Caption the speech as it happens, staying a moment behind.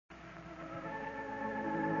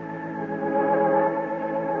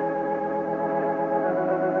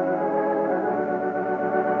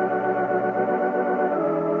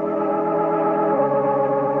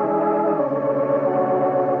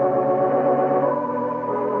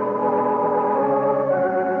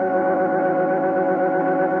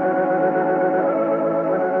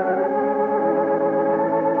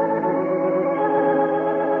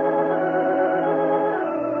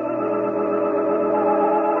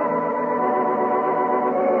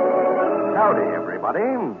Howdy,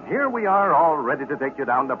 everybody. Here we are, all ready to take you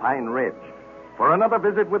down to Pine Ridge for another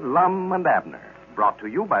visit with Lum and Abner, brought to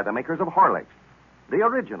you by the makers of Horlicks, the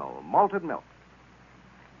original malted milk.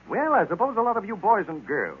 Well, I suppose a lot of you boys and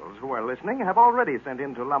girls who are listening have already sent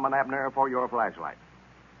in to Lum and Abner for your flashlight.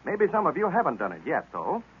 Maybe some of you haven't done it yet,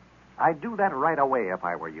 though. I'd do that right away if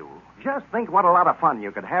I were you. Just think what a lot of fun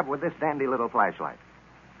you could have with this dandy little flashlight.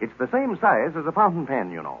 It's the same size as a fountain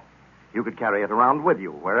pen, you know. You could carry it around with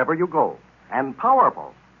you wherever you go. And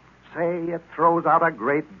powerful. Say, it throws out a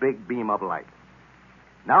great big beam of light.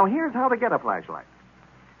 Now, here's how to get a flashlight.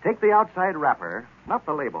 Take the outside wrapper, not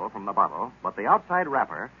the label from the bottle, but the outside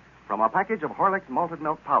wrapper from a package of Horlicks malted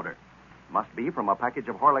milk powder. Must be from a package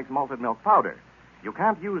of Horlicks malted milk powder. You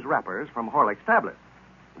can't use wrappers from Horlicks tablets.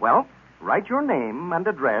 Well, write your name and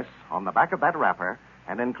address on the back of that wrapper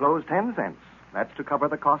and enclose 10 cents. That's to cover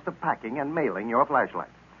the cost of packing and mailing your flashlight.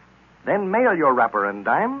 Then mail your wrapper and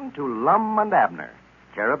dime to Lum and Abner,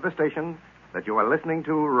 care of the station that you are listening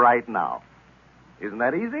to right now. Isn't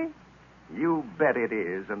that easy? You bet it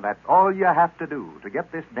is, and that's all you have to do to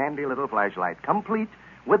get this dandy little flashlight, complete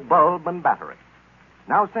with bulb and battery.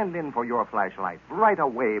 Now send in for your flashlight right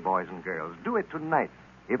away, boys and girls. Do it tonight.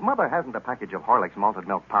 If Mother hasn't a package of Horlicks malted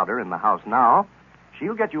milk powder in the house now,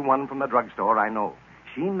 she'll get you one from the drugstore, I know.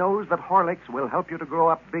 She knows that Horlicks will help you to grow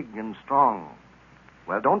up big and strong.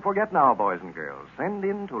 Well, don't forget now, boys and girls. Send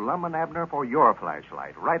in to Lum and Abner for your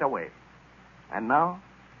flashlight right away. And now,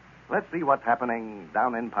 let's see what's happening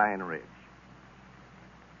down in Pine Ridge.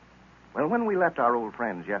 Well, when we left our old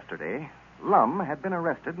friends yesterday, Lum had been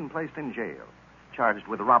arrested and placed in jail, charged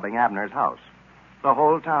with robbing Abner's house. The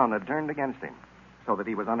whole town had turned against him, so that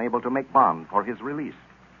he was unable to make bond for his release.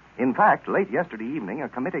 In fact, late yesterday evening, a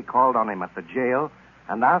committee called on him at the jail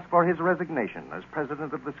and asked for his resignation as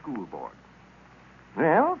president of the school board.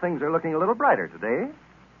 Well, things are looking a little brighter today.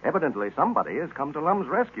 Evidently, somebody has come to Lum's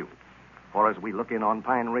rescue. For as we look in on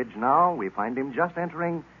Pine Ridge now, we find him just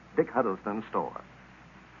entering Dick Huddleston's store.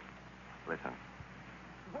 Listen.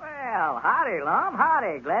 Well, howdy, Lum.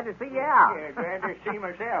 Howdy. Glad to see you out. Yeah, glad to see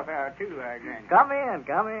myself out, too, Granny. Come in,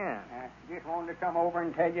 come in. Just wanted to come over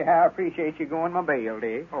and tell you how I appreciate you going my bail,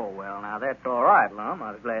 Dick. Oh, well, now, that's all right, Lum.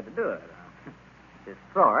 I was glad to do it. Just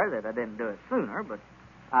sorry that I didn't do it sooner, but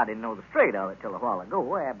I didn't know the straight of it till a while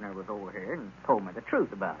ago. Abner was over here and told me the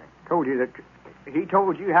truth about it. Told you that... He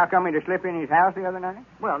told you how come he to slip in his house the other night?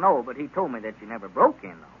 Well, no, but he told me that you never broke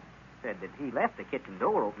in, though. Said that he left the kitchen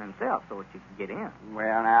door open himself so that you could get in.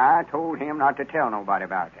 Well, now, I told him not to tell nobody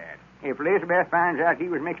about that. If Elizabeth finds out he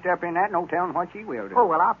was mixed up in that, no telling what she will do. Oh,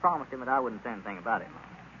 well, I promised him that I wouldn't say anything about it, Lum.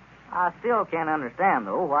 I still can't understand,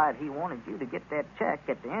 though, why he wanted you to get that check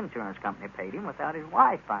that the insurance company paid him without his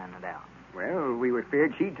wife finding it out. Well, we were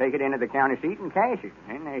feared she'd take it into the county seat and cash it.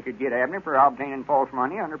 And they could get Abner for obtaining false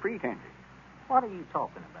money under pretenses. What are you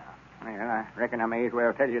talking about? Well, I reckon I may as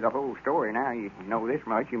well tell you the whole story now. You know this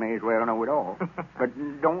much, you may as well know it all.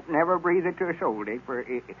 But don't never breathe it to a soul, Dick, for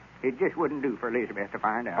it just wouldn't do for Elizabeth to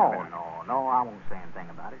find out about it. No, I won't say anything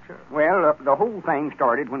about it, sure. Well, the whole thing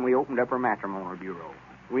started when we opened up our matrimonial bureau.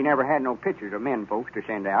 We never had no pictures of men folks to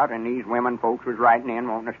send out, and these women folks was writing in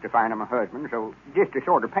wanting us to find them a husband, so just to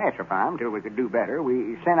sort of pacify them till we could do better,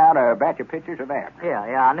 we sent out a batch of pictures of Abner. Yeah,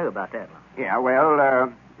 I knew about that, Lum. Yeah,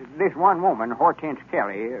 well, this one woman, Hortense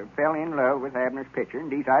Kelly, fell in love with Abner's picture and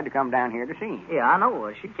decided to come down here to see him. Yeah, I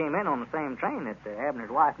know. She came in on the same train that Abner's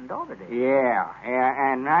wife and daughter did. Yeah,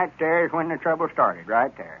 and right there's when the trouble started,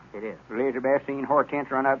 right there. It is. Elizabeth seen Hortense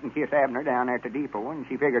run up and kiss Abner down there at the depot, and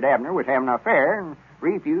she figured Abner was having an affair and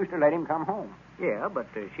refused to let him come home. Yeah, but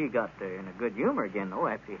she got in a good humor again, though,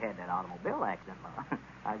 after he had that automobile accident.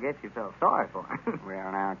 I guess you felt sorry for her.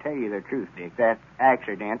 Well, now, I'll tell you the truth, Dick. That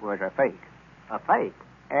accident was a fake. A fake?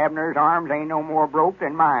 Abner's arms ain't no more broke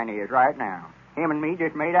than mine is right now. Him and me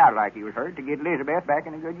just made out like he was hurt to get Elizabeth back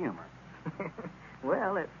in a good humor.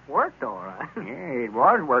 Well, it worked all right. Yeah, it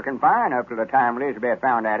was working fine up to the time Elizabeth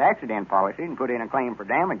found that accident policy and put in a claim for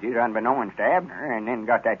damages unbeknownst to Abner and then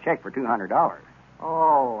got that check for $200.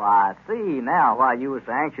 Oh, I see now why you were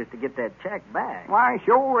so anxious to get that check back. Why,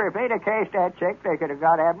 sure, if they'd have cashed that check, they could have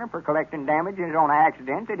got Abner for collecting damages on an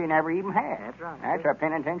accident that he never even had. That's right. That's a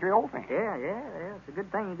penitentiary offense. Yeah. It's a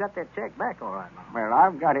good thing you got that check back all right, Mom. Well,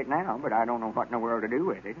 I've got it now, but I don't know what in the world to do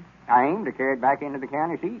with it. I aim to carry it back into the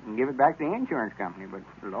county seat and give it back to the insurance company, but,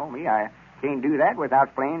 Lord me, I can't do that without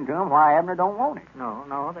explaining to them why Abner don't want it.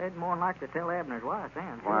 No, they'd more than likely tell Abner's wife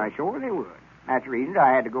then. Why, sure they would. That's the reason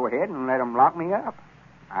I had to go ahead and let them lock me up.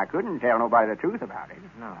 I couldn't tell nobody the truth about it.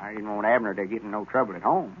 No. I didn't want Abner to get in no trouble at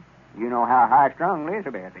home. You know how high-strung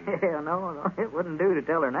Elizabeth is. Yeah, no, it wouldn't do to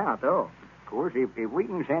tell her now, though. Of course, if we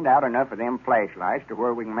can send out enough of them flashlights to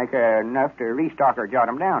where we can make enough to restock our Jot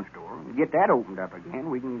 'em Down store and get that opened up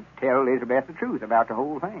again, we can tell Elizabeth the truth about the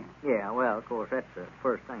whole thing. Yeah, well, of course, that's the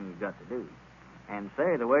first thing you've got to do. And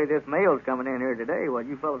say, the way this mail's coming in here today, well,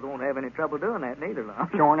 you fellas won't have any trouble doing that neither, Lum.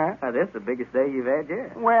 Sure enough? This is the biggest day you've had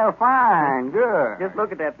yet. Well, fine, good. Just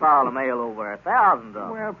look at that pile of mail over there. Thousands of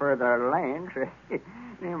them. Well, for the land,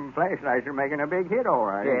 them flashlights are making a big hit, all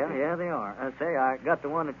right. Yeah, they are. Say, I got the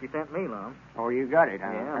one that you sent me, Lum. Oh, you got it,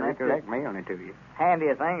 huh? Yeah, I recollect mailing it to you.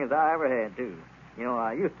 Handiest thing as I ever had, too. You know,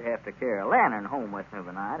 I used to have to carry a lantern home with me of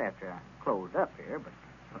a night after I closed up here, but,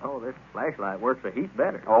 this flashlight works a heap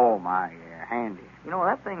better. Oh, my, yeah, handy. You know,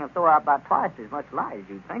 that thing will throw out about twice as much light as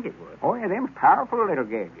you'd think it would. Oh, yeah, them's powerful little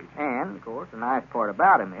gadgets. And, of course, the nice part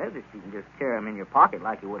about them is that you can just carry them in your pocket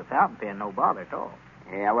like you would a fountain pen, no bother at all.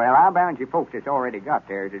 Yeah, well, I bound you folks that's already got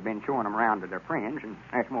theirs has been showing them around to their friends, and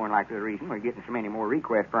that's more than likely the reason we're getting so many more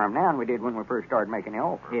requests for them now than we did when we first started making the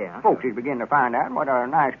offer. Yeah. Folks is beginning to find out what a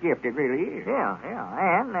nice gift it really is. Yeah.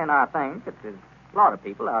 And then I think that there's a lot of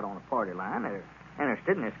people out on the party line that are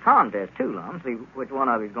interested in this contest, too, Lum. See which one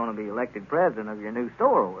of you is going to be elected president of your new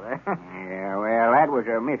store over there. Yeah, well, that was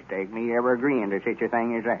a mistake, me ever agreeing to such a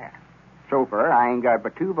thing as that. So far, I ain't got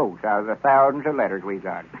but 2 votes out of the thousands of letters we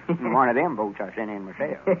got. And one of them votes I sent in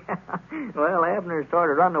myself. Well, Abner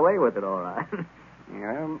started running away with it, all right.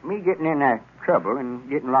 Yeah, me getting in that trouble and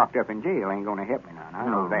getting locked up in jail ain't going to help me none. I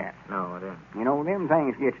know that. No, it isn't. You know, them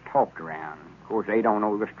things gets talked around. Of course, they don't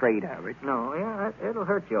know the straight of it. No, yeah, it'll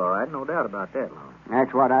hurt you, all right. No doubt about that, Lum.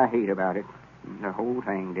 That's what I hate about it. The whole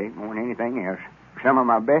thing, Dick, more than anything else. Some of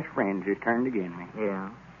my best friends has turned against me. Yeah.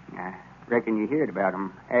 I reckon you heard about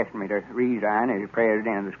them asking me to resign as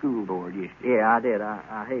president of the school board yesterday. Yeah, I did.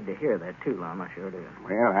 I hate to hear that, too, Lum. I sure did.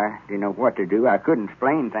 Well, I didn't know what to do. I couldn't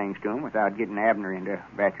explain things to them without getting Abner into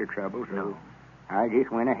a batch of trouble, so No. I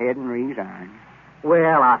just went ahead and resigned.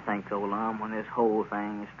 Well, I think so, Lum. When this whole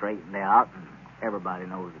thing is straightened out and everybody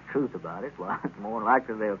knows the truth about it, well, it's more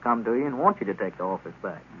likely they'll come to you and want you to take the office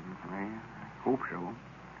back. Well, I hope so.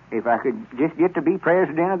 If I could just get to be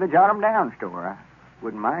president of the Jot 'em Down store, I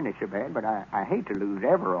wouldn't mind it so bad, but I hate to lose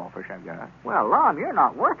every office I've got. Well, Lum, you're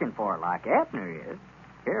not working for it like Abner is.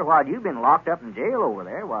 Here, while you've been locked up in jail over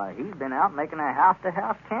there, why, he's been out making a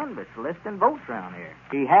house-to-house canvass listing votes around here.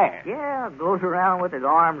 He has? Yeah, goes around with his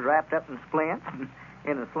arms wrapped up in splints and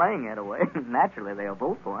in a sling that way. Naturally, they'll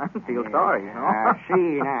vote for him. Feel sorry, you know. I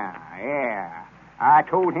see now, yeah. I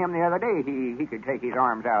told him the other day he could take his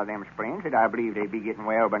arms out of them splints, and I believe they'd be getting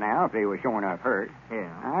well by now if they were showing up hurt. Yeah.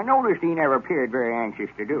 I noticed he never appeared very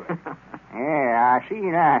anxious to do it. Yeah, I see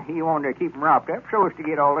now. He wanted to keep them wrapped up so as to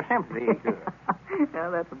get all the sympathy he could.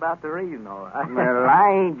 Well, that's about the reason, all right. Well,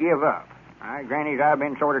 I ain't give up. Granny's I've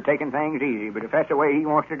been sort of taking things easy, but if that's the way he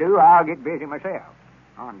wants to do, I'll get busy myself.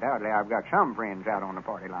 Undoubtedly, I've got some friends out on the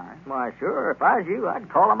party line. Why, sure. If I was you, I'd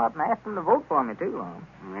call them up and ask them to vote for me, too, Lum.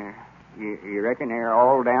 Yeah. You reckon they're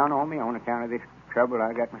all down on me on account of this trouble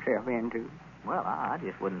I got myself into? Well, I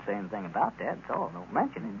just wouldn't say anything about that at all. Don't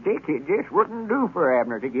mention it. Dick, it just wouldn't do for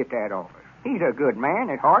Abner to get that office. He's a good man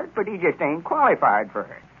at heart, but he just ain't qualified for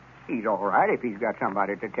it. He's all right if he's got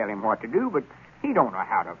somebody to tell him what to do, but he don't know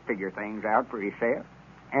how to figure things out for himself.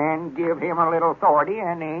 And give him a little authority,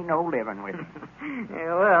 and there ain't no living with him.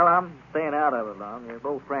 Yeah, well, I'm staying out of it, Lum. You're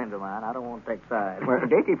both friends of mine. I don't want to take sides. Well,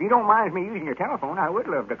 Dick, if you don't mind me using your telephone, I would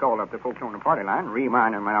love to call up the folks on the party line and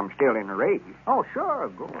remind them that I'm still in the race. Oh, sure.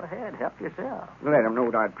 Go ahead. Help yourself. Let them know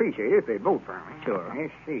that I'd appreciate it if they'd vote for me. Sure.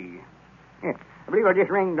 Let's see. Yeah, I believe I'll just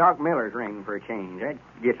ring Doc Miller's ring for a change. That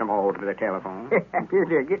gets them all to the telephone. Appears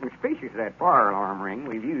they're getting suspicious of that fire alarm ring.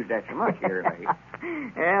 We've used that so much here lately.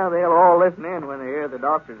 Yeah, they'll all listen in when they hear the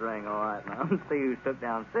doctor's ring, all right, now. See who's took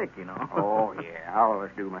down sick, you know. Oh, yeah. I'll always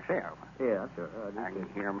do myself. Yeah, sure. I can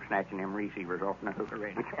hear them snatching them receivers off the hook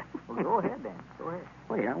already. Well, go ahead, then. Go ahead.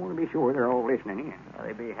 Wait, I want to be sure they're all listening in. Well,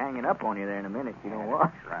 they'll be hanging up on you there in a minute, you know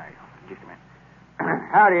what? That's right. Just a minute.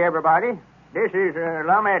 Howdy, everybody. This is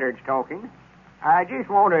Lum Edwards talking. I just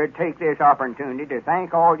want to take this opportunity to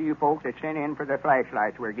thank all you folks that sent in for the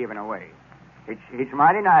flashlights we're giving away. It's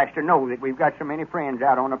mighty nice to know that we've got so many friends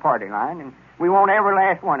out on the party line, and we want every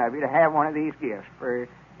last one of you to have one of these gifts, for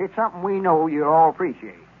it's something we know you'll all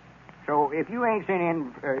appreciate. So if you ain't sent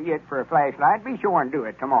in yet for a flashlight, be sure and do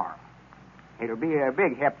it tomorrow. It'll be a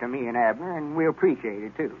big help to me and Abner, and we'll appreciate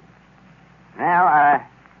it, too. Now, I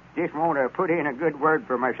just want to put in a good word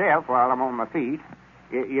for myself while I'm on my feet.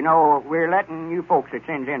 You know, we're letting you folks that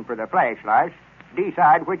sends in for the flashlights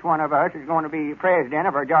decide which one of us is going to be president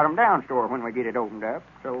of our Jot 'em Down store when we get it opened up.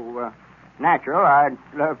 So, natural, I'd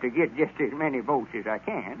love to get just as many votes as I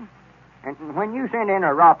can. And when you send in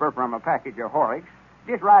a wrapper from a package of Horlicks,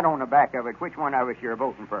 just write on the back of it which one of us you're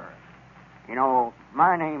voting for. You know,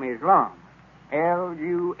 my name is Lum.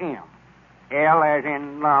 L-U-M. L as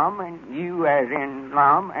in Lum, and U as in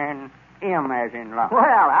Lum, and M as in Lum. Well,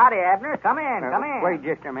 howdy, Abner. Come in, come in. Wait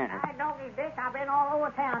just a minute. I don't need this. I've been all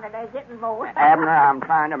over town today getting votes. Abner, I'm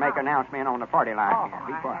trying to make an announcement on the party line Oh, here.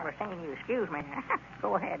 Be I quiet. never seen you. Excuse me.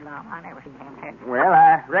 Go ahead, Lum. I never seen him. Well,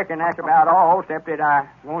 I reckon that's about all, except that I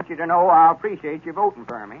want you to know I appreciate you voting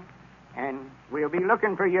for me. And we'll be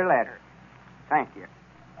looking for your letter. Thank you.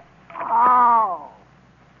 Oh,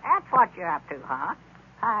 that's what you're up to, huh?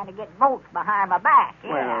 Trying to get votes behind my back.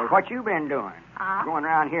 Yeah. Well, what you been doing? Huh? Going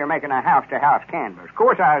around here making a house-to-house canvass. Of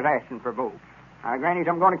course I was asking for votes. Granny,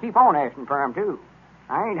 I'm going to keep on asking for them, too.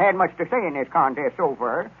 I ain't had much to say in this contest so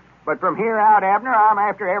far, but from here out, Abner, I'm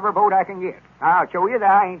after every vote I can get. I'll show you that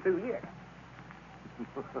I ain't through yet.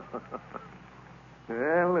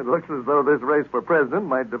 Well, it looks as though this race for president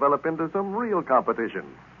might develop into some real competition.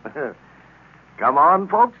 Come on,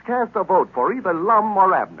 folks, cast a vote for either Lum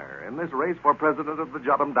or Abner in this race for president of the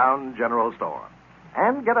Jot Em Down General Store.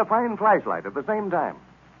 And get a fine flashlight at the same time.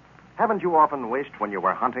 Haven't you often wished when you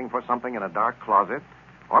were hunting for something in a dark closet,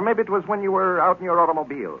 or maybe it was when you were out in your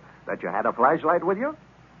automobile, that you had a flashlight with you?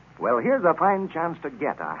 Well, here's a fine chance to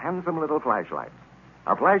get a handsome little flashlight.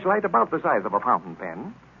 A flashlight about the size of a fountain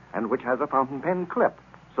pen, and which has a fountain pen clip,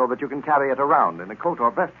 so that you can carry it around in a coat or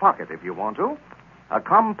vest pocket if you want to. A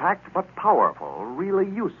compact but powerful, really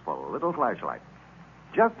useful little flashlight.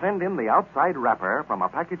 Just send in the outside wrapper from a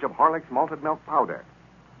package of Horlick's malted milk powder.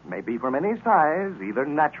 May be from any size, either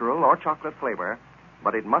natural or chocolate flavor,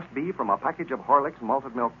 but it must be from a package of Horlick's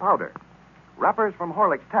malted milk powder. Wrappers from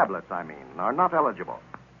Horlick's tablets, are not eligible.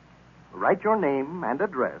 Write your name and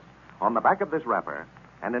address on the back of this wrapper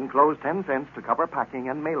and enclose 10 cents to cover packing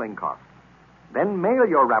and mailing costs. Then mail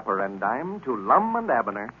your wrapper and dime to Lum and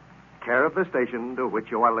Abner, care of the station to which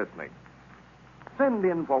you are listening. Send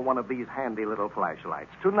in for one of these handy little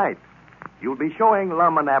flashlights tonight. You'll be showing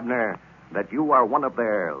Lum and Abner that you are one of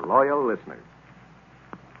their loyal listeners.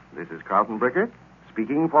 This is Carlton Brickert,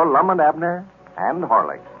 speaking for Lum and Abner and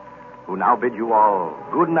Horlicks, who now bid you all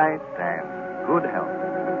good night and good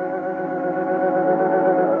health.